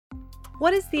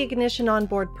What is the Ignition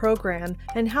Onboard program,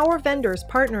 and how are vendors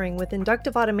partnering with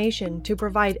inductive automation to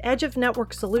provide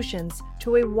edge-of-network solutions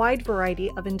to a wide variety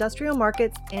of industrial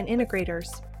markets and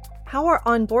integrators? How are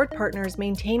Onboard partners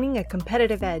maintaining a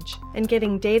competitive edge and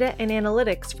getting data and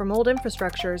analytics from old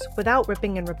infrastructures without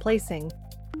ripping and replacing?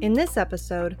 In this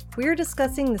episode, we are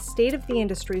discussing the state of the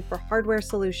industry for hardware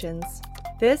solutions.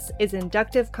 This is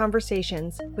Inductive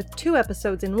Conversations, with 2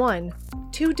 episodes in one.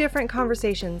 2 different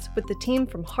conversations with the team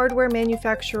from hardware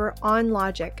manufacturer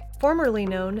OnLogic, formerly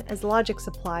known as Logic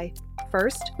Supply.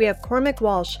 First, we have Cormac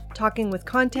Walsh talking with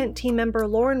content team member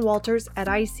Lauren Walters at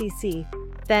ICC.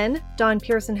 Then, Don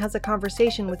Pearson has a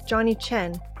conversation with Johnny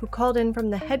Chen, who called in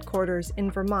from the headquarters in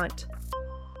Vermont.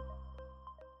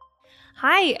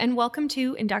 Hi, and welcome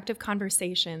to Inductive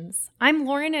Conversations. I'm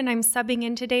Lauren, and I'm subbing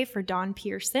in today for Don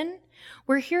Pearson.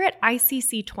 We're here at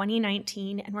ICC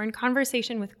 2019, and we're in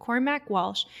conversation with Cormac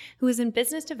Walsh, who is in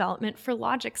business development for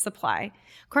Logic Supply.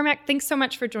 Cormac, thanks so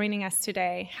much for joining us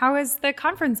today. How has the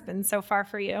conference been so far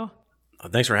for you?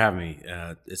 Thanks for having me.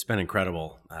 It's been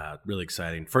incredible, really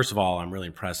exciting. First of all, I'm really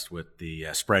impressed with the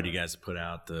spread you guys have put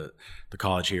out. The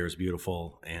college here is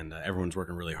beautiful, and everyone's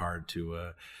working really hard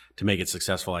to make it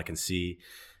successful. I can see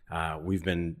we've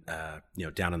been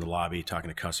down in the lobby talking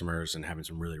to customers and having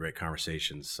some really great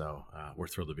conversations. So we're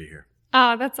thrilled to be here.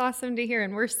 Oh, that's awesome to hear.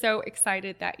 And we're so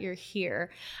excited that you're here.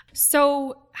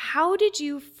 So how did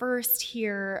you first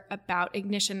hear about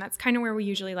Ignition? That's kind of where we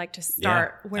usually like to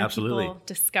start, where absolutely. People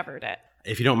discovered it.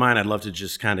 If you don't mind, I'd love to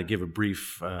just kind of give a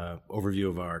brief overview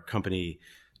of our company.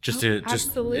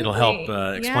 It'll help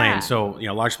explain. Yeah. So,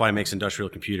 Logic Supply makes industrial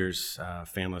computers,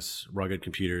 fanless, rugged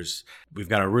computers. We've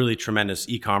got a really tremendous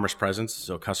e-commerce presence.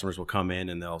 So customers will come in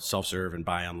and they'll self-serve and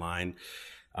buy online.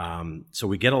 So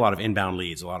we get a lot of inbound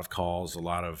leads, a lot of calls, a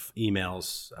lot of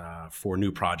emails for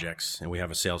new projects. And we have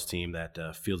a sales team that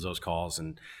fields those calls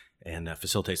and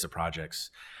facilitates the projects.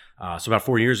 So about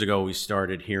 4 years ago, we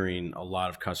started hearing a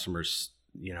lot of customers.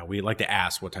 We like to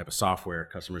ask what type of software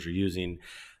customers are using.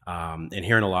 And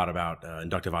hearing a lot about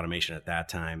inductive automation at that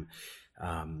time.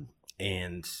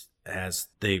 And as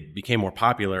they became more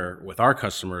popular with our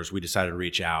customers, we decided to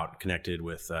reach out, connected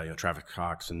with Travis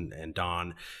Cox and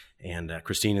Don and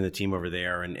Christine and the team over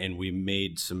there. And we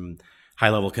made some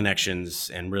high-level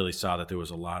connections and really saw that there was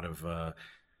a lot of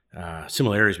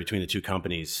similarities between the two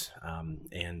companies.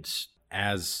 And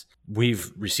as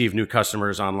we've received new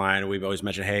customers online, we've always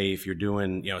mentioned, hey, if you're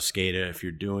doing, SCADA, if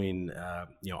you're doing,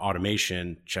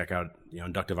 automation, check out,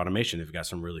 inductive automation. They've got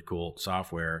some really cool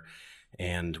software.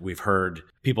 And we've heard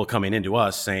people coming into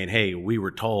us saying, hey, we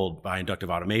were told by inductive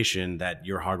automation that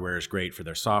your hardware is great for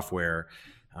their software.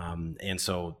 And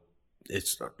so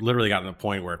it's literally gotten to the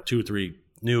point where 2 or 3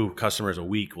 new customers a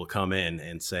week will come in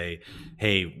and say,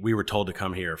 hey, we were told to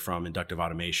come here from inductive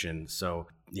automation. So,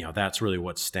 that's really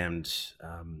what stemmed,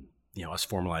 us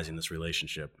formalizing this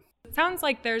relationship. It sounds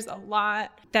like there's a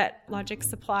lot that Logic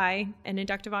Supply and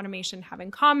inductive automation have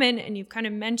in common, and you've kind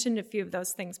of mentioned a few of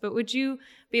those things, but would you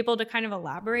be able to kind of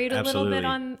elaborate a little bit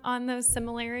on those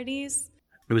similarities?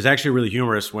 It was actually really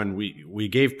humorous when we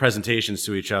gave presentations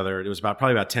to each other. It was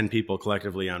probably about 10 people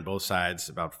collectively on both sides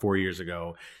about 4 years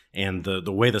ago. And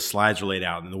the way the slides were laid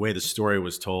out and the way the story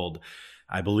was told,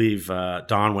 I believe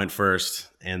Don went first,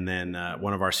 and then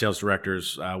one of our sales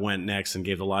directors went next and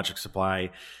gave the Logic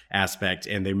Supply aspect,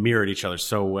 and they mirrored each other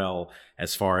so well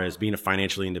as far as being a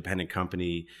financially independent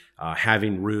company,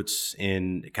 having roots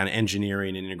in kind of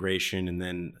engineering and integration, and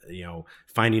then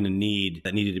finding a need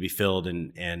that needed to be filled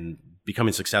and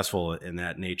becoming successful in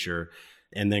that nature,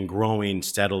 and then growing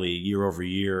steadily year over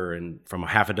year, and from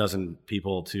 6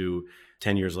 people to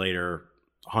 10 years later,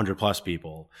 100 plus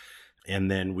people.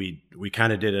 And then we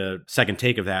kind of did a second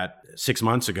take of that 6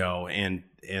 months ago, and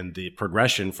the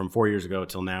progression from 4 years ago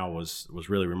till now was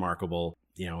really remarkable.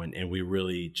 And we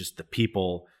really just the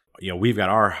people, we've got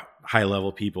our high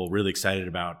level people really excited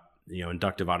about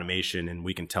inductive automation, and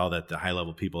we can tell that the high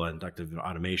level people at inductive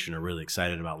automation are really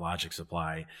excited about Logic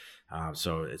Supply.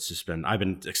 So it's just I've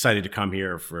been excited to come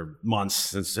here for months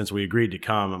since we agreed to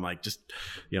come. I'm like, just,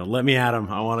 let me at them.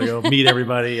 I want to go meet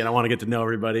everybody, and I want to get to know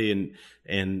everybody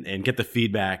and get the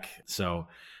feedback. So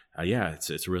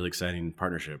it's a really exciting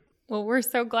partnership. Well, we're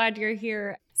so glad you're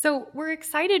here. So we're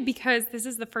excited because this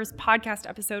is the first podcast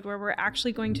episode where we're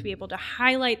actually going to be able to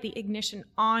highlight the Ignition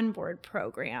Onboard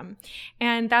program.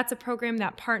 And that's a program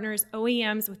that partners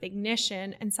OEMs with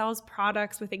Ignition and sells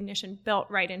products with Ignition built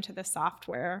right into the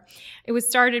software. It was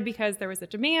started because there was a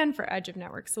demand for edge of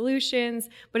network solutions,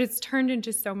 but it's turned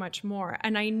into so much more.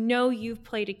 And I know you've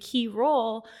played a key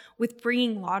role with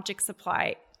bringing Logic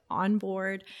Supply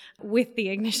Onboard with the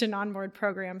Ignition Onboard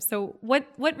program. So what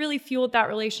really fueled that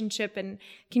relationship? And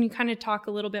can you kind of talk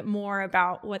a little bit more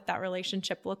about what that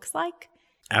relationship looks like?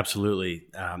 Absolutely.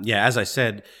 As I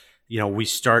said, when we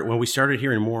started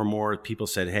hearing more and more people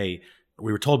said, hey,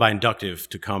 we were told by Inductive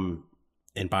to come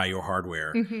and buy your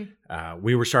hardware. Mm-hmm.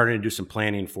 We were starting to do some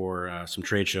planning for some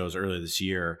trade shows earlier this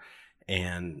year.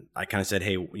 And I kind of said,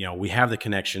 hey, we have the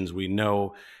connections. We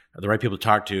know the right people to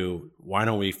talk to. Why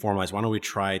don't we formalize? Why don't we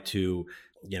try to,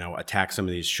 attack some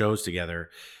of these shows together?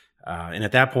 And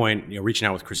at that point, reaching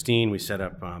out with Christine, we set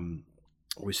up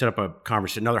a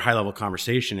conversation, another high level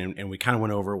conversation. And we kind of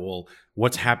went over, well,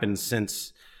 what's happened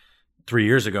since 3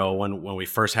 years ago when we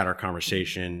first had our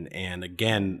conversation. And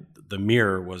again, the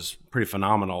mirror was pretty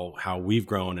phenomenal how we've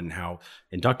grown and how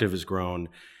Inductive has grown.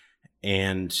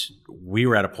 And we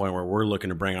were at a point where we're looking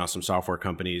to bring on some software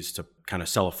companies to kind of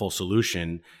sell a full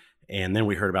solution. And then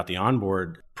we heard about the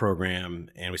Onboard program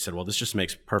and we said, well, this just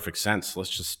makes perfect sense. Let's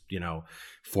just,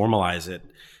 formalize it.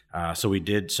 So we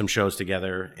did some shows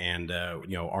together and,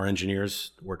 our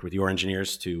engineers worked with your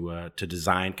engineers to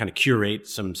design, kind of curate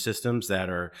some systems that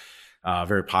are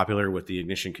very popular with the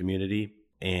Ignition community.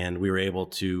 And we were able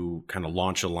to kind of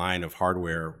launch a line of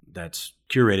hardware that's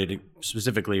curated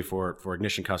specifically for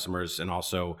Ignition customers and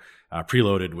also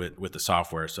preloaded with the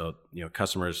software. So,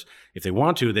 customers, if they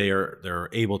want to, they're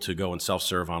able to go and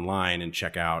self-serve online and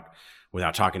check out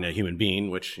without talking to a human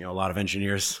being, which, a lot of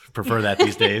engineers prefer that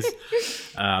these days.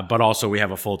 But also we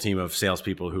have a full team of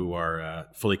salespeople who are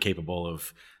fully capable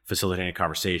of facilitating a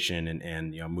conversation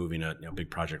and moving a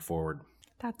big project forward.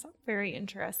 That's very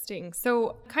interesting.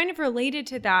 So kind of related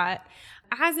to that,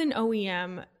 as an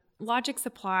OEM, Logic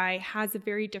Supply has a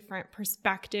very different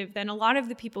perspective than a lot of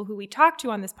the people who we talk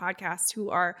to on this podcast who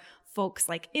are folks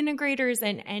like integrators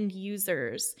and end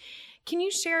users. Can you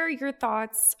share your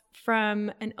thoughts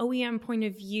from an OEM point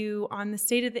of view on the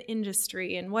state of the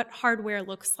industry and what hardware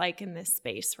looks like in this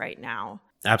space right now?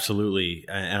 Absolutely.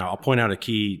 And I'll point out a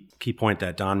key point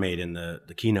that Don made in the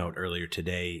keynote earlier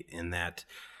today, in that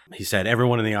he said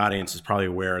everyone in the audience is probably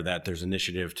aware that there's an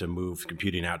initiative to move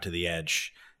computing out to the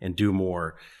edge and do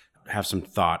more, have some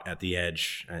thought at the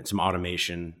edge, and some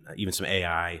automation, even some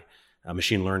AI,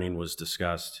 machine learning was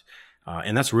discussed.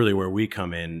 And that's really where we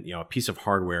come in, a piece of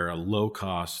hardware, a low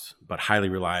cost, but highly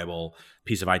reliable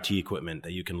piece of IT equipment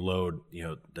that you can load,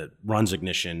 that runs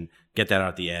Ignition, get that out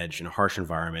at the edge in a harsh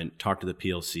environment, talk to the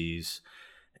PLCs,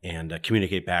 and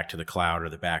communicate back to the cloud or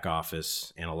the back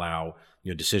office and allow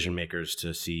decision makers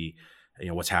to see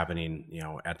what's happening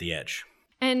at the edge.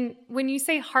 And when you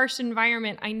say harsh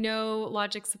environment, I know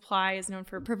Logic Supply is known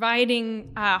for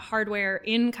providing hardware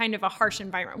in kind of a harsh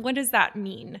environment. What does that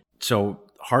mean? So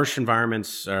harsh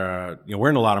environments, we're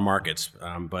in a lot of markets,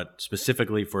 but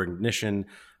specifically for Ignition,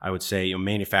 I would say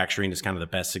manufacturing is kind of the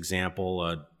best example.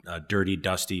 A dirty,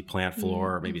 dusty plant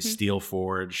floor, maybe a steel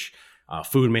forge.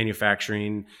 Food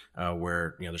manufacturing,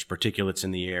 where there's particulates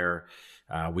in the air.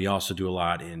 We also do a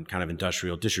lot in kind of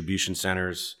industrial distribution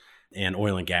centers and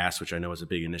oil and gas, which I know is a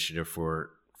big initiative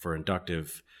for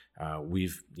Inductive.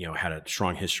 We've had a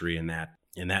strong history in that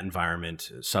environment,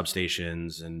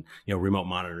 substations and remote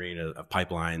monitoring of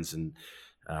pipelines and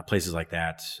places like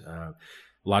that.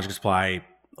 Logic Supply,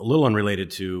 a little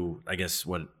unrelated to I guess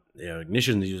what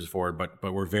Ignition is used for, but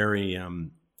we're very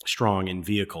strong in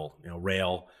vehicle,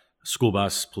 rail, school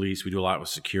bus, police. We do a lot with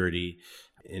security.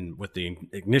 And with the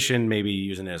Ignition, maybe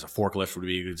using it as a forklift would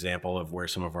be a good example of where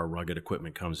some of our rugged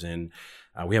equipment comes in.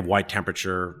 We have wide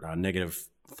temperature, negative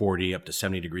 40 up to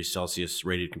 70 degrees Celsius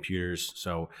rated computers.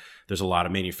 So there's a lot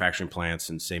of manufacturing plants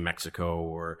in, say, Mexico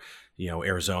or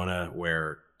Arizona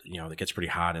where it gets pretty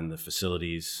hot in the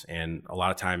facilities. And a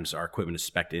lot of times our equipment is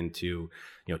spec'd into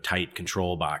tight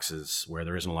control boxes where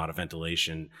there isn't a lot of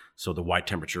ventilation. So the wide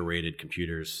temperature rated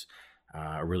computers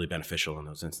are really beneficial in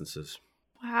those instances.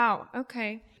 Wow.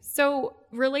 Okay. So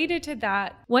related to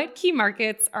that, what key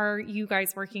markets are you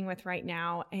guys working with right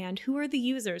now? And who are the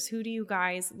users? Who do you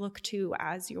guys look to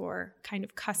as your kind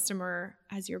of customer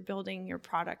as you're building your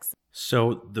products?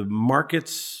 So the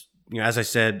markets, as I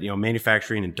said,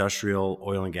 manufacturing, industrial,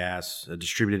 oil and gas,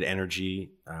 distributed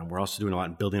energy. We're also doing a lot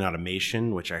in building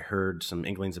automation, which I heard some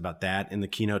inklings about that in the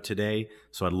keynote today.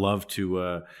 So I'd love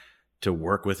to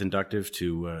work with Inductive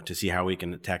to see how we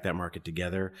can attack that market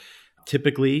together.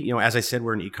 Typically, as I said,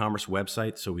 we're an e-commerce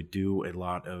website, so we do a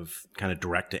lot of kind of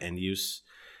direct to end use,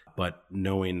 but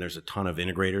knowing there's a ton of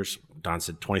integrators, Don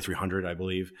said 2,300, I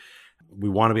believe, we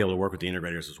want to be able to work with the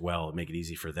integrators as well and make it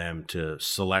easy for them to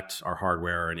select our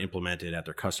hardware and implement it at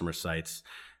their customer sites.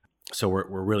 So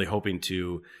we're really hoping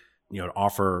to,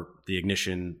 offer the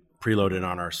Ignition preloaded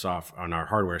on our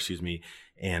hardware,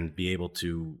 and be able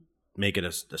to make it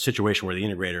a situation where the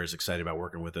integrator is excited about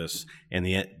working with us, and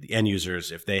the end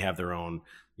users, if they have their own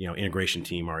integration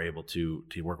team, are able to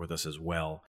work with us as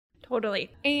well. Totally.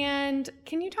 And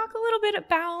can you talk a little bit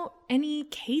about any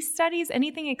case studies,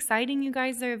 anything exciting you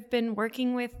guys have been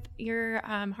working with your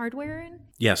hardware in?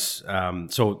 Yes.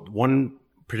 So one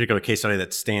particular case study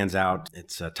that stands out,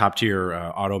 it's a top tier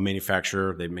auto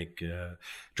manufacturer. They make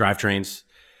drivetrains.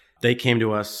 They came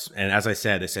to us, and as I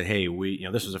said, they said, "Hey,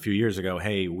 this was a few years ago.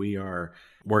 Hey, we are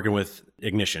working with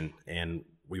Ignition, and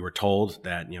we were told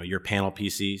that your panel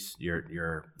PCs,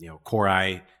 your Core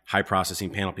i high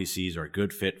processing panel PCs are a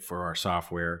good fit for our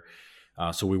software."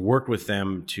 So we worked with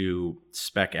them to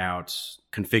spec out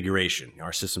configuration.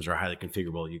 Our systems are highly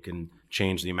configurable. You can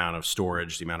change the amount of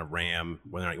storage, the amount of RAM,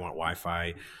 whether or not you want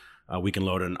Wi-Fi. We can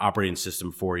load an operating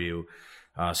system for you.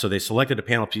 So they selected a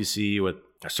panel PC with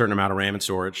a certain amount of RAM and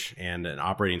storage and an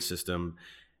operating system.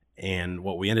 And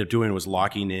what we ended up doing was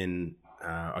locking in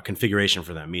a configuration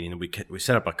for them, meaning we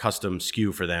set up a custom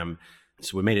SKU for them.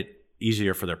 So we made it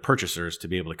easier for their purchasers to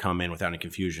be able to come in without any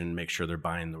confusion, make sure they're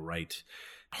buying the right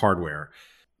hardware.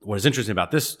 What is interesting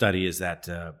about this study is that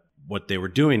what they were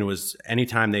doing was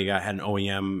anytime they had an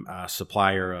OEM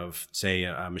supplier of, say,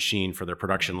 a machine for their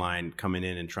production line coming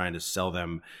in and trying to sell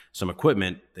them some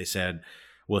equipment, they said,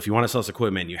 well, if you want to sell this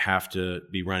equipment, you have to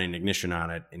be running Ignition on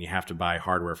it, and you have to buy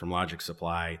hardware from Logic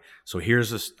Supply. So here's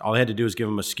this. All they had to do is give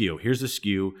them a SKU. Here's the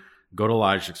SKU. Go to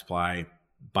Logic Supply,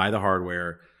 buy the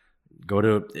hardware, go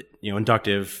to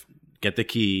Inductive, get the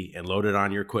key, and load it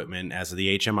on your equipment as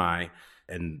the HMI,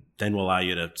 and then we'll allow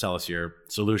you to sell us your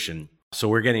solution. So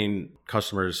we're getting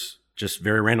customers just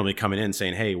very randomly coming in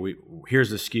saying, "Hey,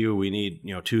 here's the SKU. We need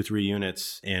 2-3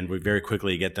 units," and we very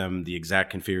quickly get them the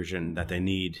exact configuration that they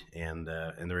need, and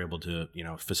they're able to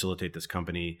facilitate this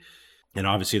company. And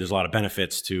obviously, there's a lot of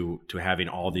benefits to having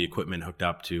all the equipment hooked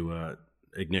up to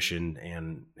Ignition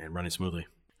and running smoothly.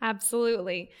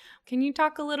 Absolutely. Can you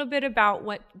talk a little bit about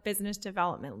what business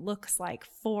development looks like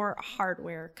for a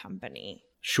hardware company?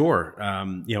 Sure.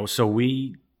 So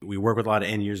we work with a lot of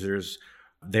end users.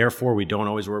 Therefore, we don't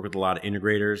always work with a lot of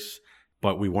integrators,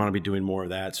 but we want to be doing more of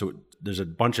that. So there's a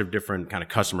bunch of different kind of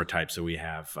customer types that we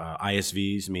have.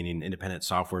 ISVs, meaning independent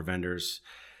software vendors,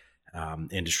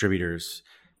 and distributors.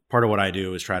 Part of what I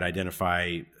do is try to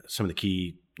identify some of the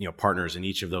key partners in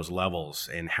each of those levels,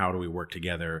 and how do we work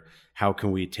together? How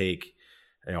can we take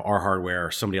our hardware or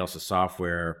somebody else's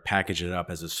software, package it up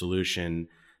as a solution,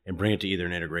 and bring it to either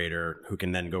an integrator who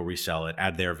can then go resell it,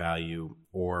 add their value,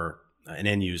 or an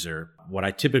end user. What I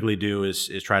typically do is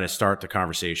try to start the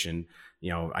conversation,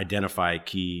 identify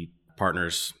key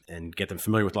partners and get them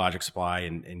familiar with Logic Supply,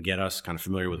 and get us kind of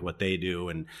familiar with what they do,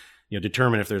 and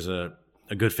determine if there's a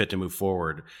good fit to move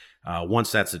forward.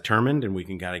 Once that's determined and we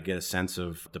can kind of get a sense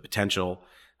of the potential,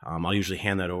 I'll usually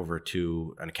hand that over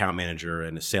to an account manager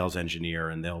and a sales engineer,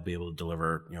 and they'll be able to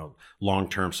deliver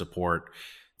long-term support.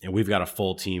 And we've got a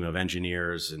full team of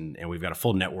engineers, and we've got a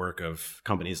full network of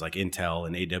companies like Intel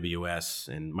and AWS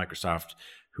and Microsoft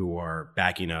who are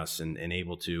backing us and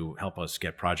able to help us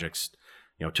get projects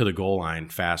to the goal line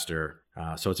faster.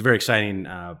 So it's a very exciting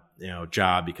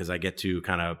job, because I get to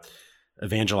kind of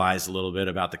evangelize a little bit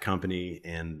about the company,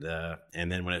 and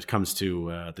then when it comes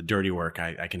to the dirty work,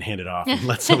 I can hand it off and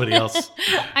let somebody else.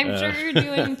 I'm sure you're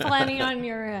doing plenty on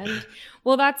your end.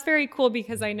 Well, that's very cool,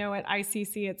 because I know at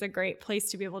ICC it's a great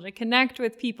place to be able to connect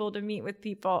with people, to meet with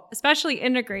people, especially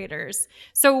integrators.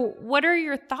 So what are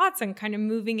your thoughts on kind of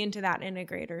moving into that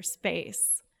integrator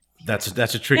space? That's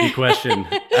a tricky question.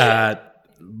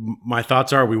 My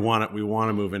thoughts are we want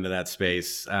to move into that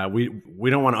space. We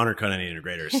don't want to undercut any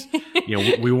integrators.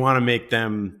 We want to make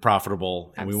them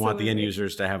profitable, and Absolutely. We want the end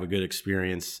users to have a good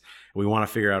experience. We want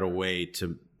to figure out a way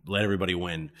to let everybody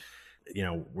win.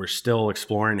 We're still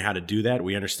exploring how to do that.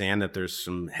 We understand that there's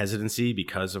some hesitancy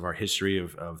because of our history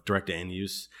of direct to end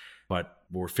use, but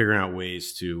we're figuring out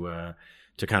ways to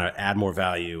kind of add more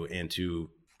value and to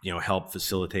help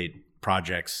facilitate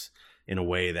projects in a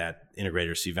way that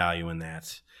integrators see value in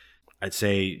that. I'd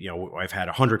say, I've had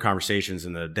 100 conversations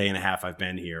in the day and a half I've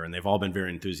been here, and they've all been very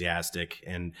enthusiastic,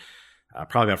 and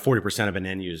probably about 40% have been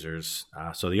end users.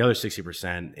 So the other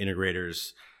 60%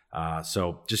 integrators.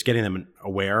 So just getting them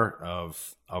aware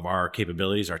of our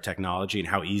capabilities, our technology, and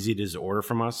how easy it is to order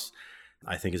from us,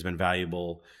 I think has been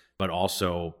valuable, but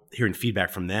also hearing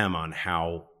feedback from them on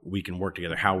how we can work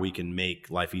together, how we can make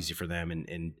life easy for them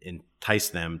and entice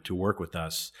them to work with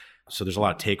us. So there's a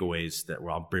lot of takeaways that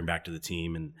I'll bring back to the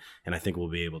team, and I think we'll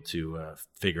be able to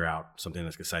figure out something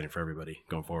that's exciting for everybody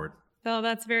going forward. Oh,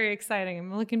 that's very exciting.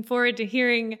 I'm looking forward to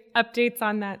hearing updates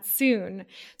on that soon.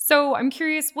 So I'm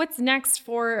curious, what's next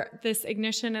for this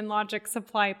Ignition and Logic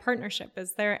Supply partnership?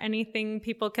 Is there anything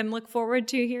people can look forward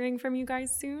to hearing from you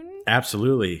guys soon?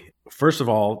 Absolutely. First of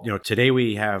all, today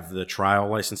we have the trial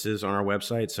licenses on our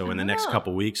website. So in the next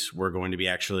couple of weeks, we're going to be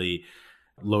actually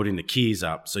loading the keys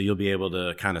up. So you'll be able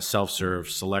to kind of self-serve,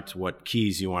 select what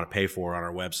keys you want to pay for on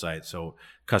our website. So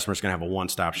customers can have a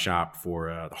one-stop shop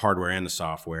for the hardware and the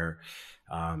software.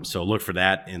 So look for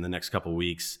that in the next couple of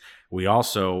weeks. We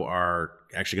also are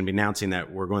actually going to be announcing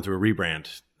that we're going through a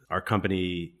rebrand. Our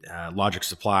company, Logic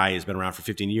Supply, has been around for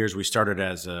 15 years. We started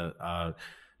as a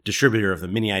distributor of the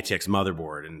mini ITX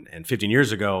motherboard. And 15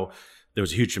 years ago, there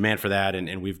was a huge demand for that,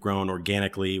 and we've grown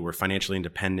organically. We're financially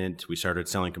independent. We started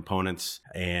selling components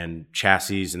and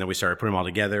chassis, and then we started putting them all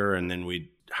together, and then we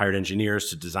hired engineers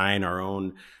to design our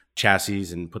own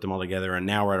chassis and put them all together. And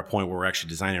now we're at a point where we're actually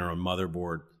designing our own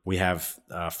motherboard. We have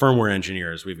firmware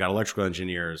engineers, we've got electrical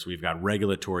engineers, we've got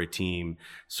regulatory team.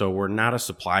 So we're not a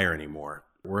supplier anymore.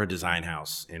 We're a design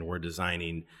house, and we're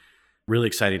designing really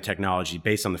exciting technology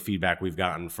based on the feedback we've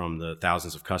gotten from the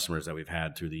thousands of customers that we've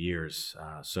had through the years.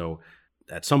 So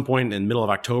at some point in the middle of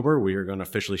October, we are going to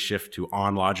officially shift to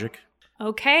OnLogic.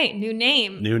 Okay, new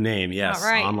name. New name, yes. All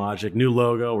right. OnLogic, new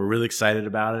logo. We're really excited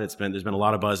about it. There's been a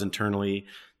lot of buzz internally,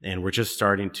 and we're just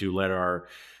starting to let our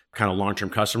kind of long-term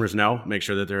customers know, make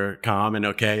sure that they're calm and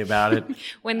okay about it.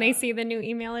 When they see the new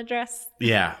email address.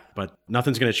 Yeah, but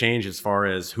nothing's going to change as far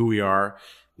as who we are.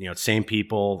 Same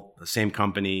people, the same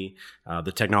company.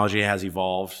 The technology has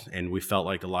evolved, and we felt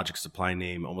like the Logic Supply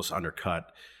name almost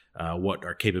undercut what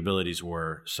our capabilities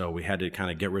were. So we had to kind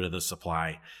of get rid of the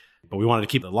supply. But we wanted to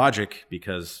keep the Logic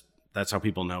because that's how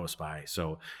people know us by.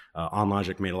 So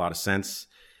OnLogic made a lot of sense.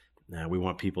 We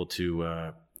want people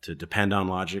to depend on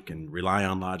Logic and rely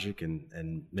on Logic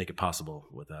and make it possible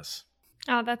with us.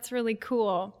 Oh, that's really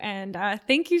cool. And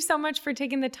thank you so much for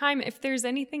taking the time. If there's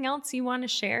anything else you want to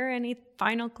share, any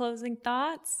final closing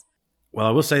thoughts? Well,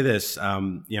 I will say this.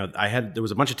 There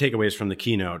was a bunch of takeaways from the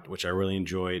keynote, which I really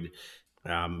enjoyed.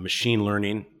 Machine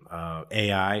learning,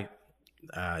 AI,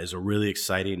 is a really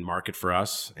exciting market for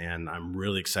us, and I'm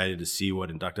really excited to see what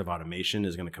inductive automation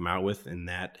is going to come out with in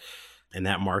that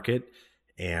market.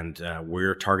 And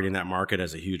we're targeting that market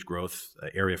as a huge growth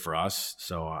area for us.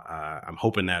 So I'm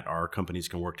hoping that our companies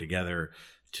can work together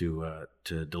to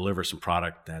deliver some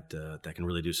product that can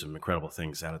really do some incredible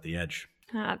things out at the edge.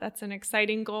 That's an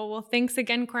exciting goal. Well, thanks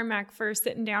again, Cormac, for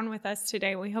sitting down with us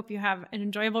today. We hope you have an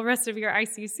enjoyable rest of your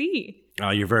ICC.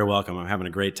 You're very welcome. I'm having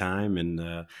a great time, and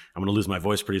I'm going to lose my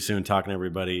voice pretty soon talking to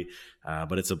everybody,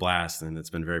 but it's a blast, and it's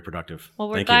been very productive. Well,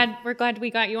 we're glad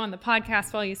we got you on the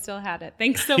podcast while you still had it.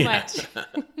 Thanks so much.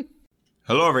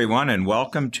 Hello, everyone, and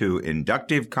welcome to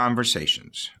Inductive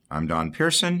Conversations. I'm Don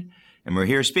Pearson, and we're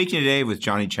here speaking today with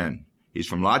Johnny Chen. He's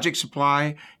from Logic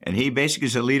Supply, and he basically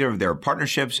is the leader of their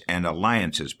Partnerships and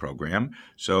Alliances program.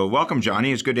 So welcome,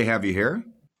 Johnny. It's good to have you here.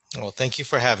 Well, thank you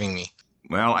for having me.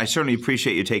 Well, I certainly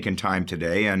appreciate you taking time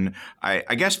today. And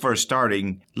I guess for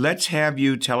starting, let's have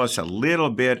you tell us a little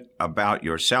bit about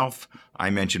yourself. I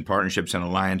mentioned Partnerships and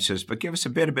Alliances, but give us a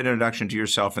bit of an introduction to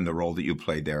yourself and the role that you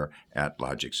played there at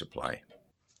Logic Supply.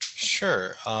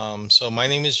 Sure. So my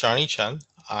name is Johnny Chen.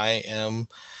 I am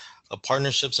a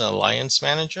Partnerships and Alliance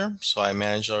Manager. So I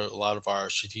manage a lot of our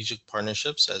strategic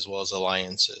partnerships as well as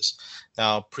alliances.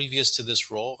 Now, previous to this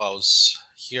role, I was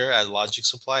here at Logic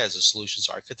Supply as a solutions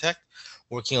architect,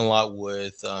 working a lot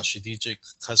with strategic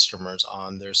customers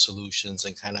on their solutions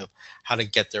and kind of how to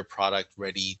get their product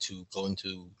ready to go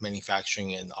into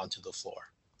manufacturing and onto the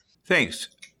floor. Thanks.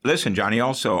 Listen, Johnny,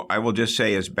 also, I will just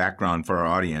say as background for our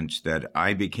audience that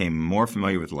I became more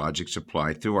familiar with Logic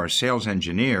Supply through our sales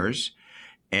engineers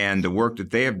and the work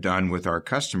that they have done with our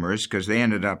customers, because they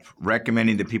ended up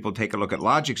recommending that people take a look at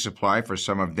Logic Supply for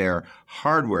some of their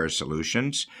hardware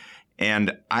solutions.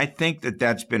 And I think that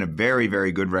that's been a very,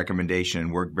 very good recommendation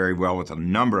and worked very well with a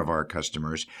number of our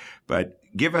customers. But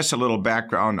give us a little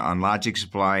background on Logic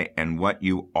Supply and what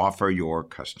you offer your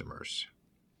customers.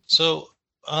 So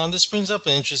this brings up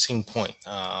an interesting point.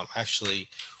 Actually,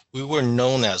 we were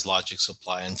known as Logic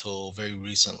Supply until very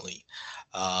recently.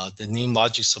 The name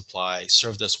Logic Supply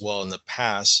served us well in the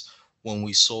past when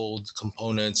we sold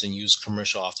components and used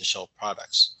commercial off-the-shelf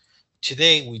products.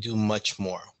 Today, we do much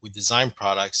more. We design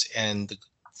products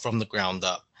from the ground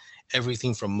up,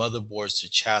 everything from motherboards to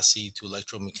chassis to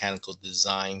electromechanical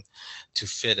design to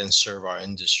fit and serve our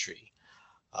industry.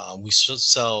 We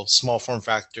sell small form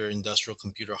factor industrial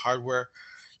computer hardware.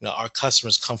 Our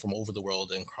customers come from over the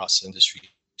world and across the industry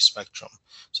spectrum.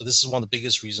 So this is one of the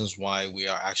biggest reasons why we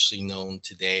are actually known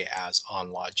today as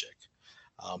OnLogic.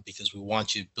 because we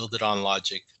want you to build it on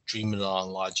Logic, dream it on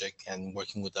Logic, and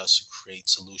working with us to create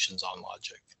solutions on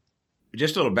Logic.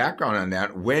 Just a little background on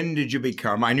that. When did you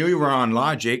become? I knew you were on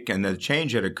Logic and the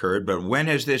change had occurred, but when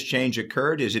has this change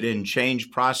occurred? Is it in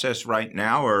change process right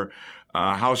now, or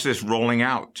how's this rolling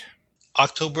out?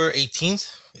 October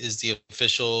 18th is the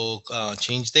official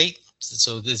change date.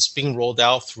 So this is being rolled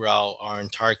out throughout our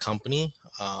entire company.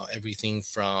 Everything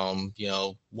from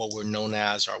what we're known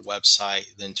as, our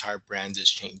website, the entire brand is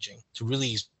changing to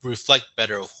really reflect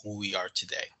better of who we are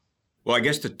today. Well, I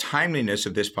guess the timeliness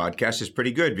of this podcast is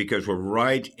pretty good because we're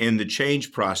right in the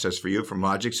change process for you from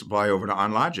Logic Supply over to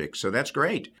OnLogic. So that's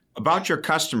great. About your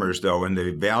customers, though, and the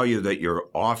value that you're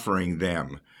offering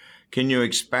them, can you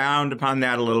expound upon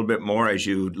that a little bit more as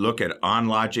you look at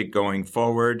OnLogic going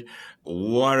forward?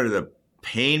 What are the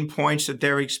pain points that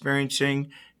they're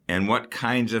experiencing, and what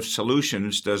kinds of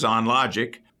solutions does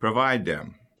OnLogic provide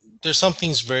them? There's some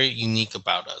things very unique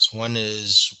about us. One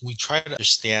is we try to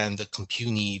understand the compute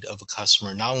need of a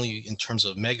customer, not only in terms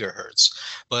of megahertz,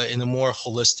 but in a more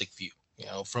holistic view.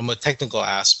 From a technical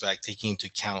aspect, taking into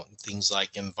account things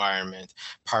like environment,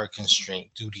 power constraint,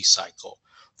 duty cycle.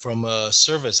 From a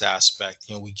service aspect,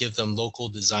 we give them local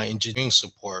design engineering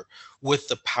support with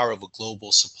the power of a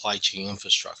global supply chain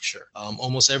infrastructure.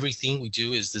 Almost everything we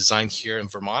do is designed here in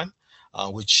Vermont.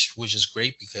 Which is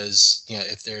great because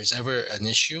if there's ever an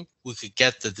issue, we could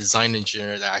get the design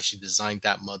engineer that actually designed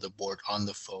that motherboard on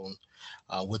the phone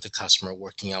with the customer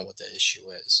working out what the issue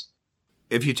is.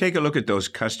 If you take a look at those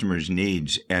customers'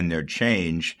 needs and their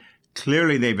change,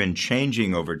 clearly they've been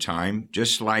changing over time,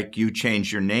 just like you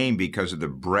changed your name because of the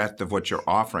breadth of what you're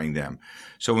offering them.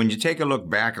 So when you take a look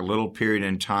back a little period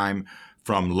in time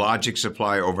from Logic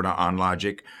Supply over to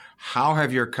OnLogic, how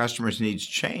have your customers' needs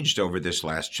changed over this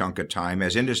last chunk of time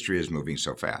as industry is moving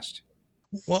so fast?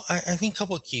 Well, I think a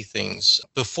couple of key things.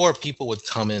 Before, people would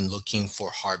come in looking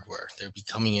for hardware. They'd be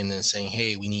coming in and saying,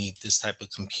 hey, we need this type of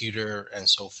computer and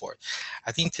so forth.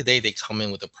 I think today they come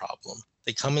in with a problem.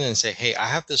 They come in and say, hey, I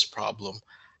have this problem.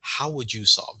 How would you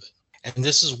solve it? And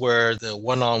this is where the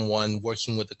one-on-one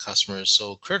working with the customer is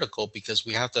so critical because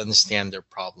we have to understand their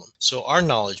problem. So our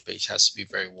knowledge base has to be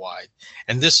very wide.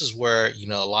 And this is where,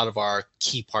 a lot of our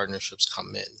key partnerships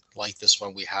come in, like this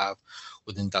one we have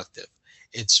with Inductive.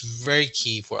 It's very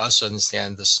key for us to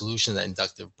understand the solution that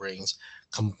Inductive brings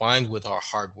combined with our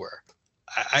hardware.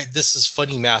 This is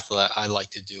funny math that I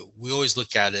like to do. We always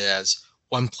look at it as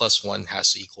 1 + 1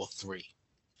 has to equal 3.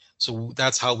 So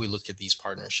that's how we look at these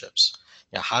partnerships.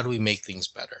 How do we make things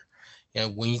better?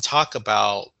 When you talk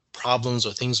about problems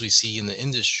or things we see in the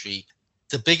industry,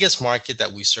 the biggest market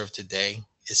that we serve today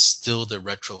is still the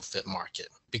retrofit market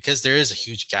because there is a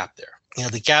huge gap there.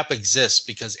 The gap exists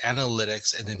because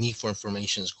analytics and the need for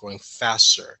information is growing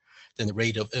faster than the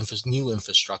rate of new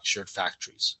infrastructure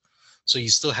factories. So you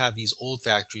still have these old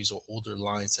factories or older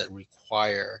lines that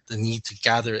require the need to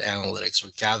gather analytics or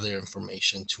gather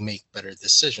information to make better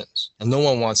decisions. And no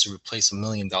one wants to replace $1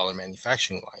 million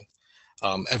manufacturing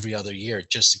line every other year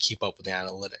just to keep up with the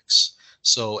analytics.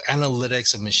 So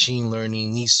analytics and machine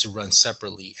learning needs to run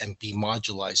separately and be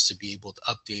modularized to be able to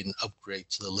update and upgrade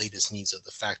to the latest needs of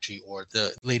the factory or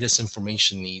the latest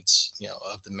information needs,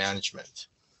 of the management.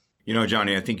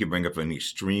 Johnny, I think you bring up an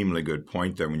extremely good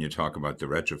point there when you talk about the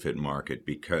retrofit market,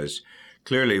 because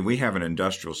clearly we have an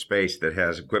industrial space that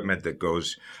has equipment that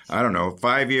goes,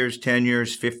 5 years, 10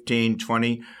 years, 15,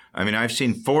 20. I mean, I've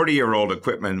seen 40-year-old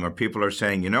equipment where people are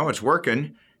saying, it's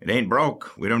working. It ain't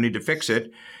broke. We don't need to fix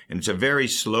it. And it's a very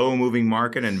slow-moving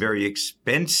market and very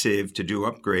expensive to do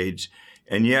upgrades.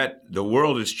 And yet the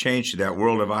world has changed to that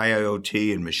world of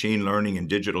IoT and machine learning and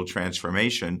digital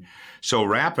transformation so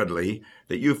rapidly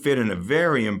that you fit in a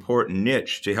very important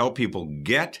niche to help people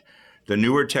get the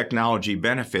newer technology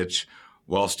benefits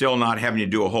while still not having to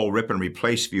do a whole rip and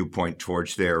replace viewpoint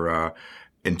towards their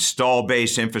install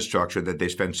base infrastructure that they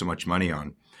spend so much money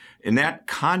on. In that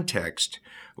context,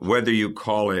 whether you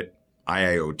call it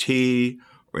IoT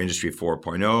or Industry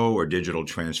 4.0 or digital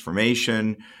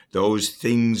transformation, those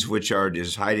things which are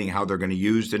deciding how they're going to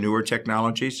use the newer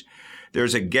technologies,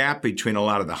 there's a gap between a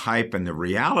lot of the hype and the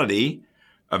reality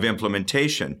of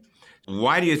implementation.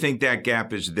 Why do you think that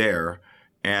gap is there?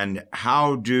 And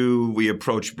how do we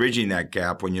approach bridging that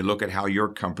gap when you look at how your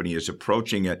company is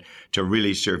approaching it to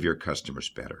really serve your customers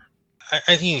better?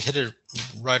 I think you hit it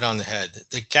right on the head.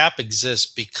 The gap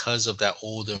exists because of that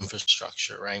old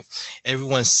infrastructure, right?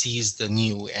 Everyone sees the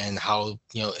new and how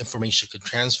information could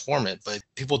transform it, but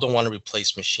people don't want to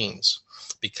replace machines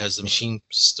because the machine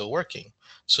is still working.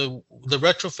 So the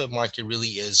retrofit market really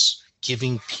is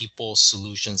giving people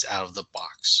solutions out of the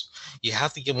box. You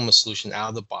have to give them a solution out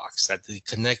of the box that they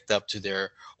connect up to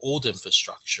their old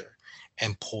infrastructure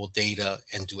and pull data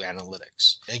and do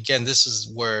analytics. Again, this is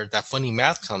where that funny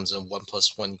math comes in,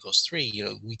 1+1 =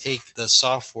 3. We take the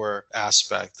software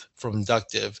aspect from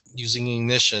Inductive using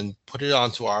Ignition, put it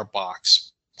onto our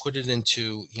box, put it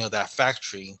into that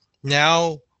factory.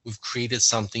 Now we've created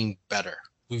something better.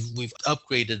 We've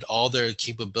upgraded all their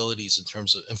capabilities in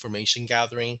terms of information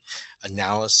gathering,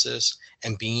 analysis,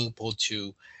 and being able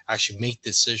to actually make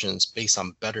decisions based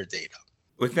on better data.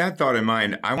 With that thought in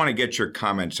mind, I want to get your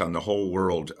comments on the whole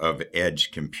world of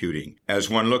edge computing. As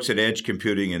one looks at edge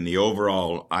computing in the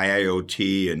overall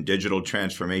IIoT and digital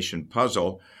transformation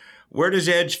puzzle, where does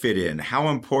edge fit in? How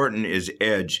important is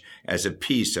edge as a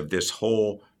piece of this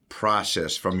whole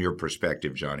process from your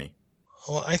perspective, Johnny?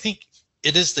 Well, I think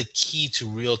it is the key to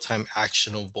real-time,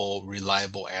 actionable,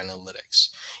 reliable analytics.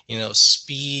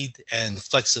 Speed and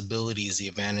flexibility is the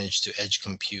advantage to edge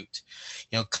compute.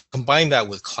 Combine that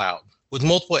with cloud. With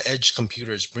multiple edge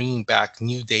computers bringing back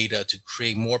new data to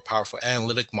create more powerful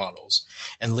analytic models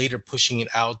and later pushing it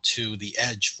out to the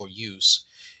edge for use,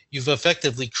 you've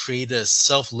effectively created a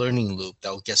self-learning loop that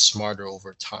will get smarter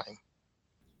over time.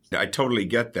 I totally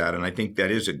get that, and I think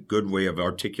that is a good way of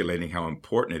articulating how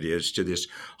important it is to this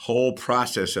whole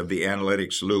process of the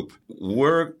analytics loop.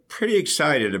 We're pretty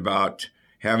excited about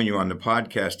having you on the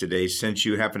podcast today since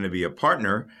you happen to be a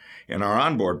partner in our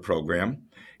Onboard program.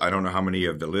 I don't know how many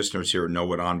of the listeners here know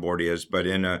what Onboard is, but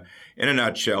in a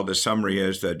nutshell, the summary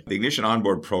is that the Ignition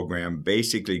Onboard program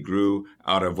basically grew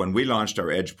out of when we launched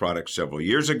our Edge products several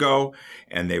years ago,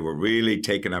 and they were really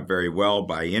taken up very well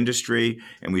by industry,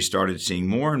 and we started seeing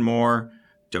more and more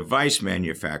device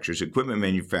manufacturers, equipment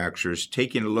manufacturers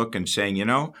taking a look and saying,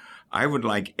 I would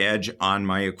like Edge on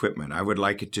my equipment. I would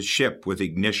like it to ship with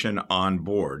Ignition on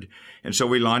board. And so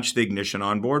we launched the Ignition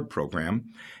Onboard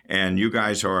program, and you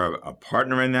guys are a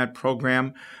partner in that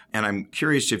program. And I'm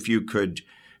curious if you could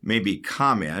maybe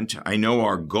comment. I know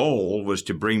our goal was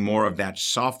to bring more of that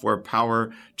software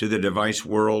power to the device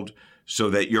world so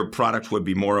that your product would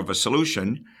be more of a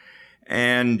solution.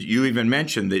 And you even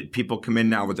mentioned that people come in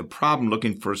now with a problem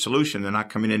looking for a solution. They're not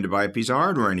coming in to buy a piece of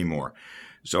hardware anymore.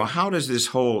 So how does this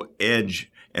whole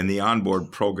Edge and the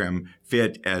Onboard program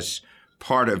fit as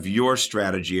part of your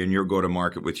strategy and your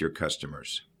go-to-market with your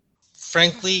customers?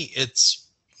 Frankly, it's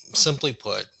simply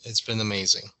put, it's been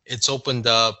amazing. It's opened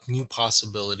up new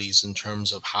possibilities in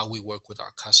terms of how we work with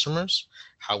our customers,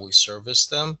 how we service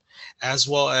them, as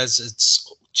well as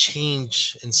it's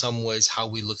changed in some ways how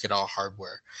we look at our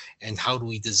hardware and how do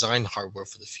we design hardware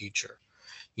for the future.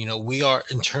 We are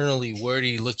internally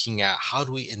already looking at how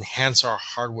do we enhance our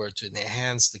hardware to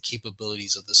enhance the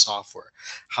capabilities of the software?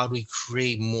 How do we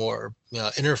create more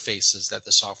interfaces that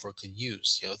the software could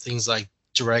use? Things like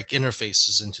direct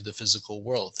interfaces into the physical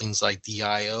world, things like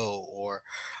DIO or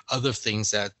other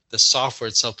things that the software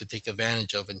itself could take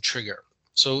advantage of and trigger.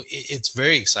 So it's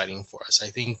very exciting for us. I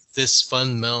think this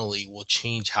fundamentally will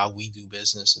change how we do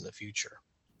business in the future.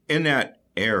 In that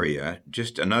area,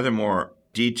 just another more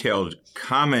detailed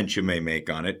comment you may make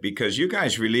on it, because you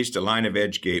guys released a line of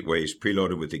Edge gateways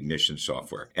preloaded with Ignition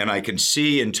software. And I can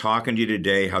see in talking to you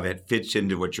today how that fits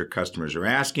into what your customers are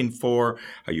asking for,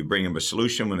 how you bring them a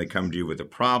solution when they come to you with a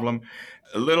problem.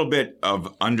 A little bit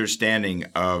of understanding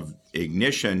of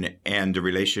Ignition and the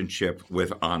relationship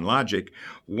with OnLogic.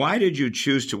 Why did you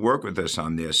choose to work with us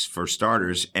on this, for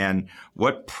starters, and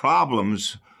what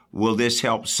problems will this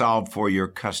help solve for your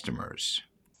customers?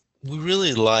 We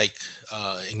really like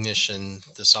Ignition,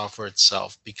 the software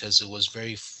itself, because it was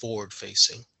very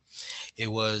forward-facing. It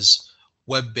was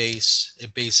web-based.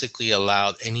 It basically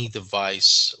allowed any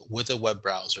device with a web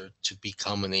browser to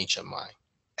become an HMI.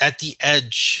 At the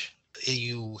edge,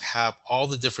 you have all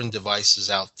the different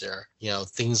devices out there,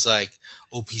 things like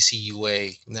OPC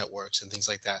UA networks and things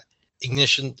like that.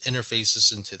 Ignition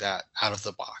interfaces into that out of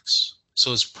the box.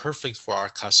 So it's perfect for our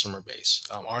customer base.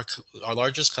 Our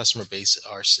largest customer base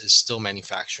is still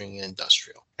manufacturing and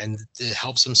industrial, and it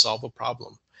helps them solve a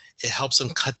problem. It helps them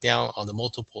cut down on the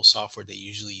multiple software they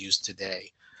usually use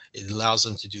today. It allows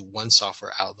them to do one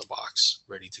software out of the box,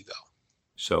 ready to go.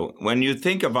 So when you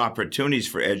think of opportunities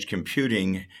for edge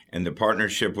computing and the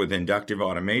partnership with inductive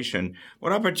automation,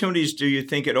 what opportunities do you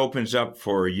think it opens up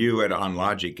for you at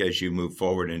OnLogic as you move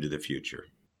forward into the future?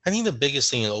 I think the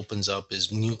biggest thing it opens up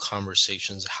is new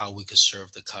conversations, how we could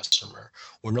serve the customer.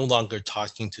 We're no longer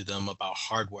talking to them about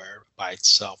hardware by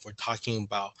itself. We're talking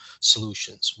about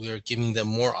solutions. We are giving them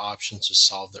more options to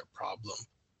solve their problem.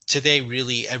 Today,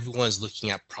 really, everyone's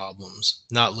looking at problems,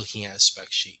 not looking at a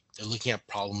spec sheet. They're looking at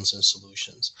problems and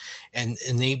solutions. And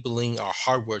enabling our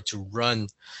hardware to run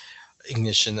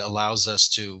Ignition allows us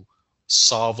to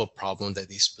solve a problem that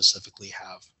they specifically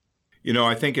have.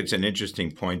 I think it's an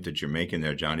interesting point that you're making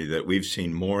there, Johnny, that we've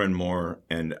seen more and more,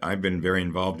 and I've been very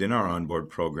involved in our Onboard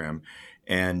program,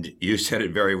 and you said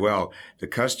it very well. The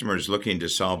customer is looking to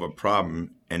solve a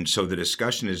problem, and so the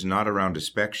discussion is not around a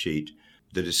spec sheet.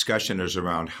 The discussion is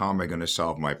around how am I going to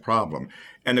solve my problem?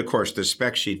 And of course, the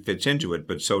spec sheet fits into it,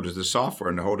 but so does the software,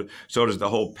 and so does the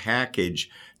whole package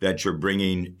that you're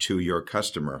bringing to your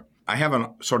customer. I have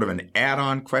a sort of an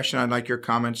add-on question I'd like your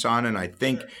comments on, and I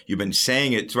think you've been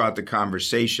saying it throughout the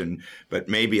conversation, but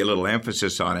maybe a little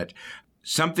emphasis on it.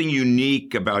 Something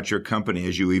unique about your company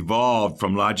as you evolved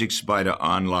from Logic Supply to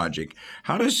OnLogic.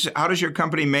 How does your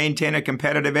company maintain a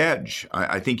competitive edge?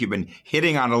 I think you've been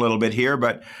hitting on a little bit here,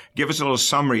 but give us a little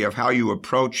summary of how you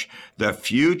approach the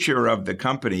future of the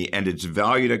company and its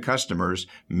value to customers,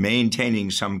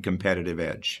 maintaining some competitive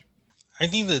edge. I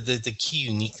think that the key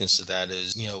uniqueness of that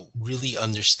is, really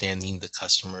understanding the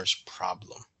customer's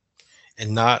problem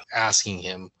and not asking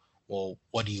him, well,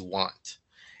 what do you want?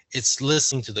 It's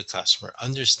listening to the customer,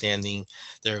 understanding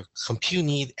their compute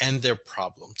need and their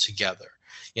problem together.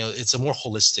 It's a more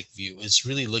holistic view. It's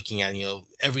really looking at,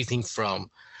 everything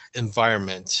from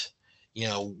environment,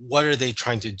 what are they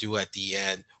trying to do at the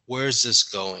end? Where is this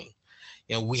going?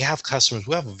 We have customers,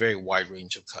 we have a very wide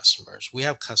range of customers. We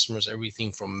have customers,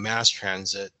 everything from mass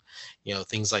transit,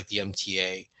 things like the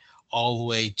MTA, all the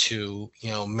way to,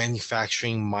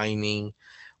 manufacturing, mining,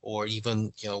 or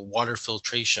even, water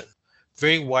filtration.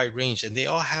 Very wide range, and they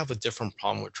all have a different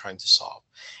problem we're trying to solve.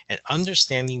 And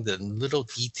understanding the little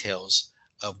details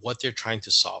of what they're trying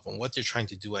to solve and what they're trying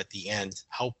to do at the end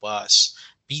help us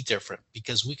be different,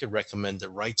 because we could recommend the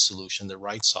right solution, the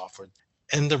right software,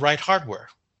 and the right hardware.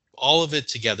 All of it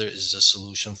together is a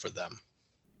solution for them.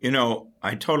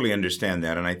 I totally understand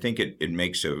that, and I think it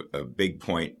makes a big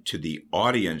point to the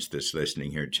audience that's listening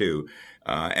here, too.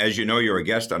 As you know, you're a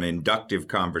guest on Inductive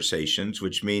Conversations,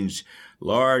 which means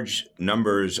large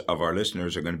numbers of our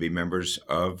listeners are going to be members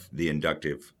of the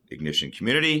Inductive Ignition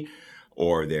community,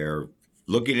 or they're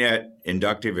looking at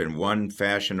Inductive in one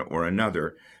fashion or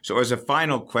another. So as a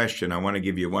final question, I want to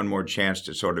give you one more chance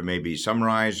to sort of maybe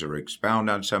summarize or expound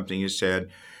on something you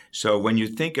said. So when you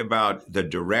think about the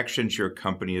directions your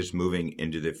company is moving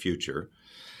into the future,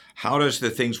 how does the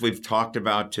things we've talked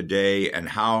about today, and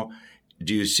how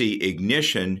do you see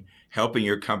Ignition helping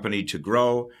your company to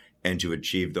grow and to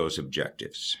achieve those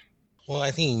objectives? Well,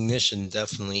 I think Ignition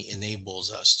definitely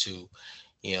enables us to,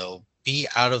 be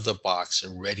out of the box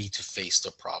and ready to face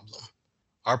the problem.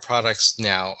 Our products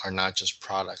now are not just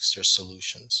products, they're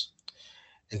solutions.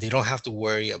 And they don't have to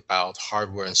worry about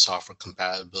hardware and software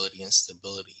compatibility and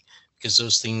stability, because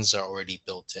those things are already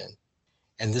built in.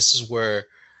 And this is where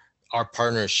our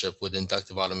partnership with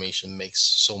Inductive Automation makes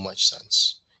so much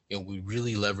sense. We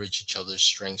really leverage each other's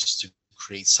strengths to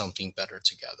create something better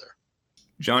together.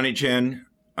 Johnny Chen,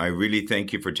 I really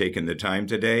thank you for taking the time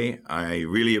today. I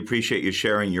really appreciate you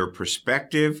sharing your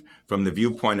perspective from the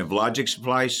viewpoint of Logic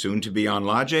Supply, soon to be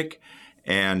OnLogic.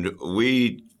 And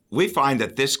we find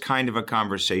that this kind of a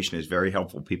conversation is very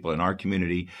helpful to people in our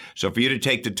community. So for you to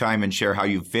take the time and share how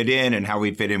you fit in and how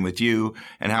we fit in with you,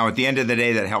 and how at the end of the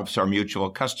day that helps our mutual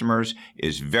customers,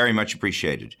 is very much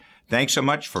appreciated. Thanks so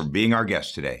much for being our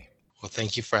guest today. Well,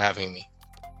 thank you for having me.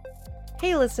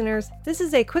 Hey listeners, this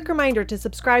is a quick reminder to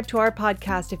subscribe to our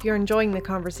podcast if you're enjoying the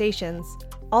conversations.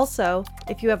 Also,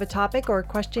 if you have a topic or a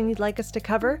question you'd like us to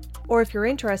cover, or if you're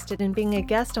interested in being a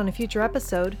guest on a future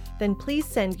episode, then please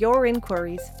send your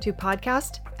inquiries to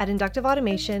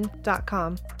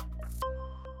podcast@inductiveautomation.com.